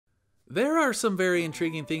There are some very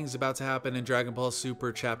intriguing things about to happen in Dragon Ball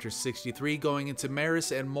Super Chapter 63 going into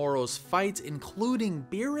Merus and Moro's fight, including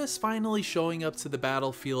Beerus finally showing up to the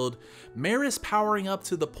battlefield, Merus powering up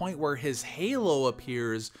to the point where his halo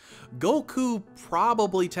appears, Goku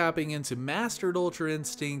probably tapping into Mastered Ultra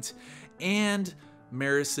Instinct, and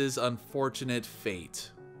Merus's unfortunate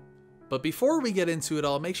fate. But before we get into it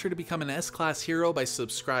all, make sure to become an S-Class hero by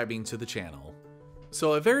subscribing to the channel.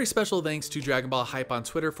 So a very special thanks to Dragon Ball Hype on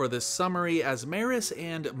Twitter for this summary. As Merus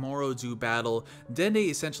and Moro do battle, Dende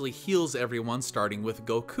essentially heals everyone, starting with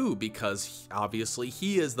Goku, because obviously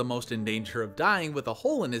he is the most in danger of dying with a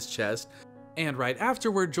hole in his chest, and right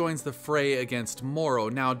afterward joins the fray against Moro.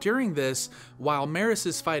 Now during this, while Merus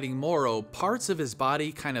is fighting Moro, parts of his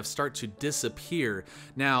body kind of start to disappear.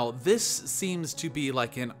 Now this seems to be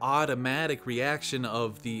like an automatic reaction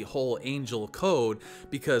of the whole angel code,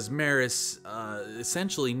 because Merus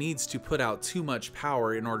essentially needs to put out too much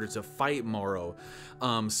power in order to fight Moro.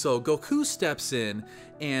 So Goku steps in,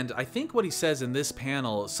 and I think what he says in this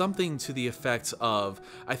panel, something to the effect of,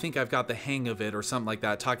 I think I've got the hang of it, or something like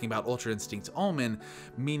that, talking about Ultra Instinct Omen,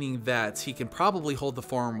 meaning that he can probably hold the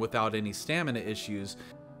form without any stamina issues,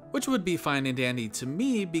 which would be fine and dandy to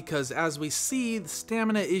me, because as we see, the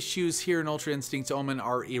stamina issues here in Ultra Instinct Omen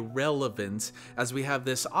are irrelevant, as we have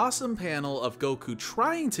this awesome panel of Goku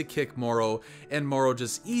trying to kick Moro, and Moro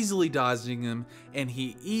just easily dodging him, and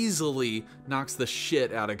he easily knocks the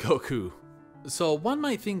shit out of Goku. So one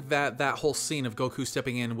might think that that whole scene of Goku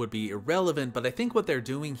stepping in would be irrelevant, but I think what they're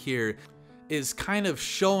doing here is kind of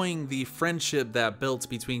showing the friendship that built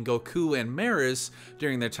between Goku and Merus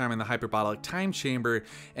during their time in the hyperbolic time chamber,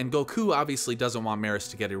 and Goku obviously doesn't want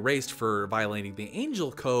Merus to get erased for violating the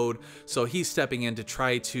angel code, so he's stepping in to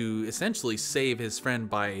try to essentially save his friend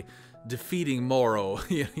by defeating Moro,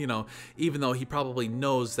 you know, even though he probably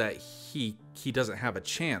knows that he doesn't have a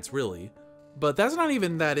chance, really. But that's not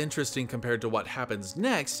even that interesting compared to what happens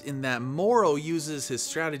next, in that Moro uses his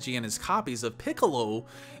strategy and his copies of Piccolo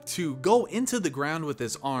to go into the ground with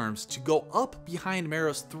his arms, to go up behind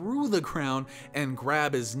Merus through the ground and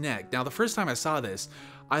grab his neck. Now, the first time I saw this,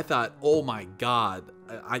 I thought, oh my god,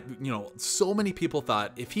 so many people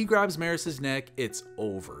thought if he grabs Merus's neck, it's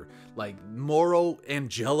over. Like, Moro,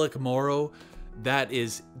 angelic Moro,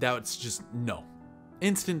 that's just no.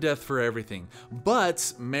 Instant death for everything. But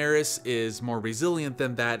Merus is more resilient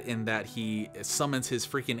than that, in that he summons his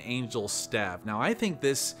freaking angel staff. Now I think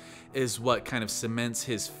this is what kind of cements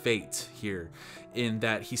his fate here, in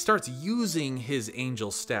that he starts using his angel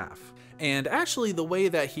staff. And actually the way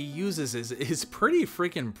that he uses is pretty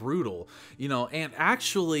freaking brutal, you know, and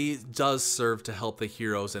actually does serve to help the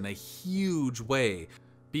heroes in a huge way,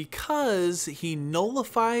 because he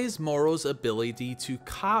nullifies Moro's ability to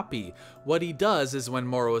copy. What he does is, when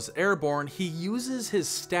Moro is airborne, he uses his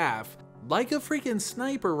staff like a freaking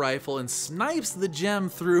sniper rifle and snipes the gem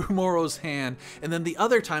through Moro's hand, and then the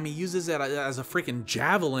other time he uses it as a freaking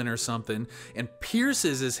javelin or something and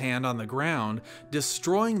pierces his hand on the ground,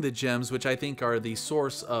 destroying the gems, which I think are the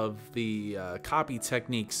source of the copy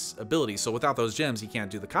technique's ability. So without those gems, he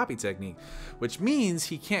can't do the copy technique, which means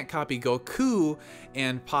he can't copy Goku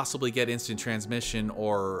and possibly get instant transmission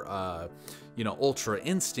or Ultra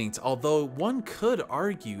Instinct, although one could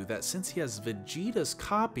argue that since he has Vegeta's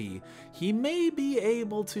copy, he may be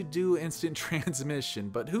able to do instant transmission,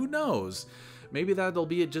 but who knows? Maybe that'll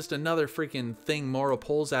be just another freaking thing Moro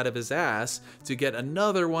pulls out of his ass to get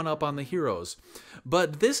another one up on the heroes.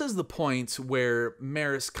 But this is the point where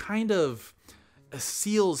Merus kind of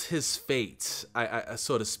seals his fate,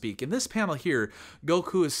 so to speak. In this panel here,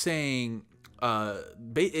 Goku is saying,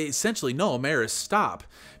 essentially, no, Merus, stop,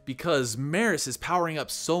 because Merus is powering up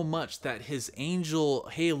so much that his angel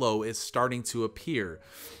halo is starting to appear.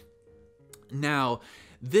 Now,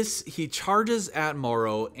 he charges at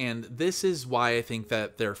Moro, and this is why I think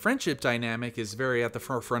that their friendship dynamic is very at the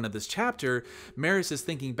forefront of this chapter. Merus is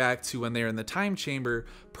thinking back to when they're in the time chamber,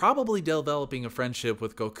 probably developing a friendship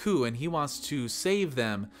with Goku, and he wants to save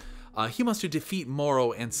them. He wants to defeat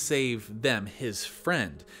Moro and save them, his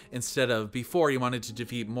friend, instead of before he wanted to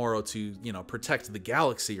defeat Moro to, protect the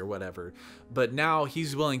galaxy or whatever. But now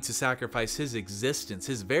he's willing to sacrifice his existence,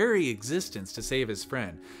 his very existence, to save his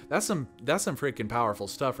friend. That's some freaking powerful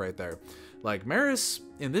stuff right there. Like, Merus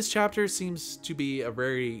in this chapter seems to be a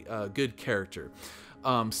very good character.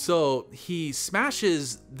 So he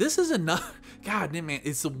smashes, this is another, god man,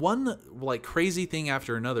 it's the one like crazy thing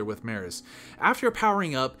after another with Merus. After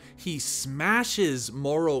powering up, he smashes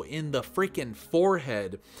Moro in the freaking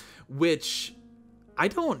forehead, which I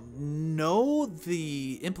don't know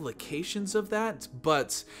the implications of that,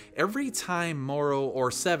 but every time Moro or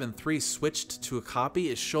 7-3 switched to a copy,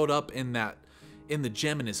 it showed up in the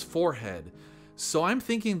gem in his forehead. So I'm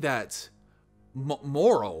thinking that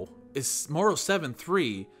Moro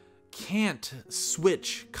 7-3 can't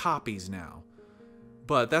switch copies now.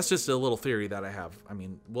 But that's just a little theory that I have. I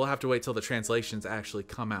mean, we'll have to wait till the translations actually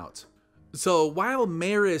come out. So while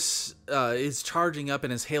Merus is charging up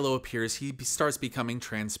and his halo appears, he starts becoming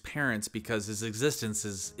transparent because his existence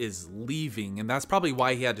is leaving, and that's probably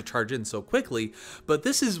why he had to charge in so quickly. But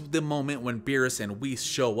this is the moment when Beerus and Whis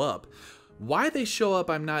show up. Why they show up,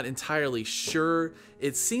 I'm not entirely sure.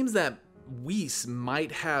 It seems that Whis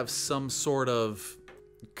might have some sort of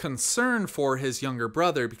concern for his younger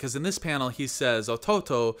brother, because in this panel he says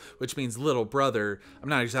Ototo, which means little brother. I'm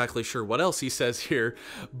not exactly sure what else he says here,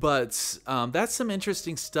 but that's some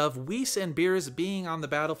interesting stuff. Whis and Beerus being on the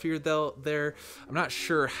battlefield there, I'm not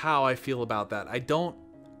sure how I feel about that. I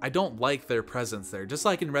don't like their presence there. Just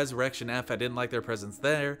like in Resurrection F, I didn't like their presence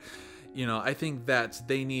there. You know, I think that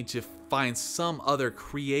they need to find some other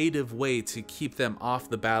creative way to keep them off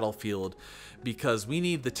the battlefield, because we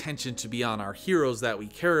need the tension to be on our heroes that we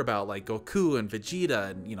care about, like Goku and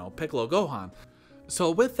Vegeta and, you know, Piccolo Gohan.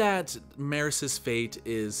 So with that, Merus' fate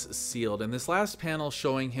is sealed, and this last panel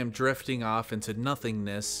showing him drifting off into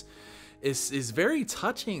nothingness is very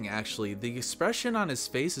touching, actually. The expression on his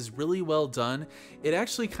face is really well done. It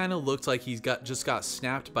actually kind of looked like he's just got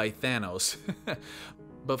snapped by Thanos.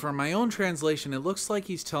 But for my own translation, it looks like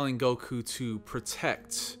he's telling Goku to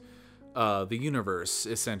protect the universe,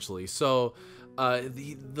 essentially. So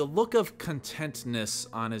the look of contentness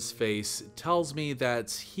on his face tells me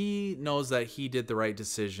that he knows that he did the right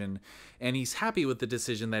decision, and he's happy with the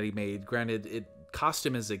decision that he made. Granted, it cost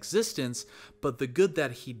him his existence, but the good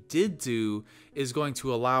that he did do is going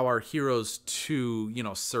to allow our heroes to, you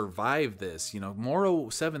know, survive this. You know, Moro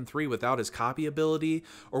 7-3 without his copy ability,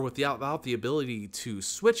 or without the ability to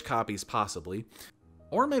switch copies possibly,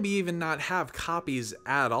 or maybe even not have copies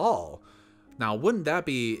at all. Now, wouldn't that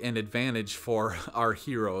be an advantage for our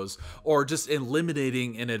heroes, or just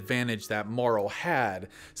eliminating an advantage that Moro had?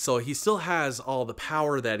 So he still has all the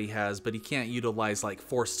power that he has, but he can't utilize like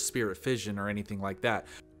forced spirit fission or anything like that.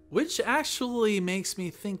 Which actually makes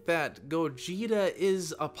me think that Gogeta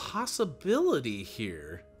is a possibility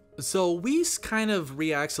here. So Whis kind of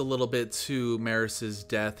reacts a little bit to Merus'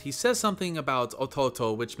 death. He says something about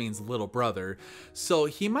Ototo, which means little brother. So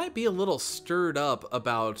he might be a little stirred up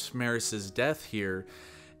about Merus' death here.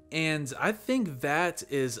 And I think that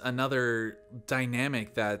is another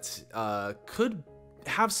dynamic that could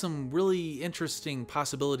have some really interesting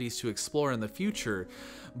possibilities to explore in the future.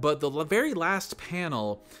 But the very last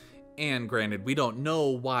panel, and granted, we don't know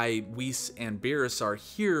why Whis and Beerus are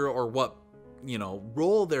here or what, you know,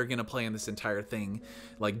 role they're gonna play in this entire thing.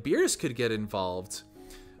 Like, Beerus could get involved,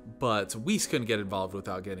 but Whis couldn't get involved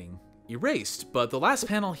without getting erased. But the last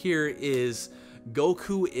panel here is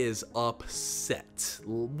Goku is upset.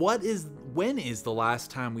 When is the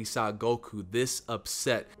last time we saw Goku this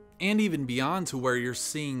upset? And even beyond to where you're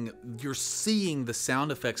seeing the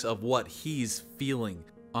sound effects of what he's feeling.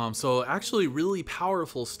 So actually really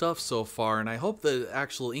powerful stuff so far, and I hope the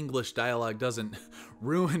actual English dialogue doesn't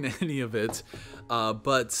ruin any of it.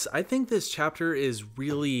 But I think this chapter is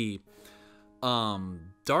really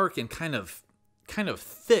dark and kind of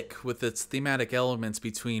thick with its thematic elements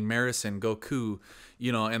between Merus and Goku,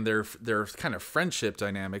 you know, and their kind of friendship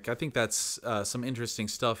dynamic. I think that's some interesting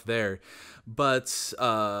stuff there. But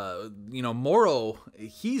you know, Moro,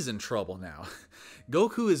 he's in trouble now.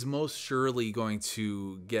 Goku is most surely going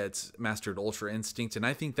to get Mastered Ultra Instinct, and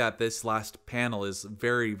I think that this last panel is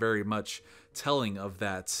very, very much telling of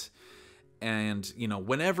that. And, you know,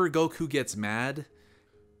 whenever Goku gets mad,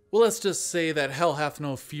 well, let's just say that hell hath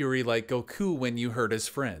no fury like Goku when you hurt his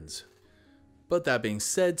friends. But that being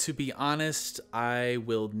said, to be honest, I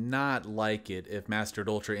will not like it if Mastered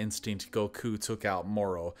Ultra Instinct Goku took out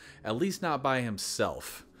Moro, at least not by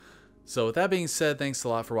himself. So with that being said, thanks a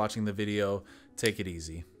lot for watching the video. Take it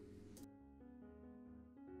easy.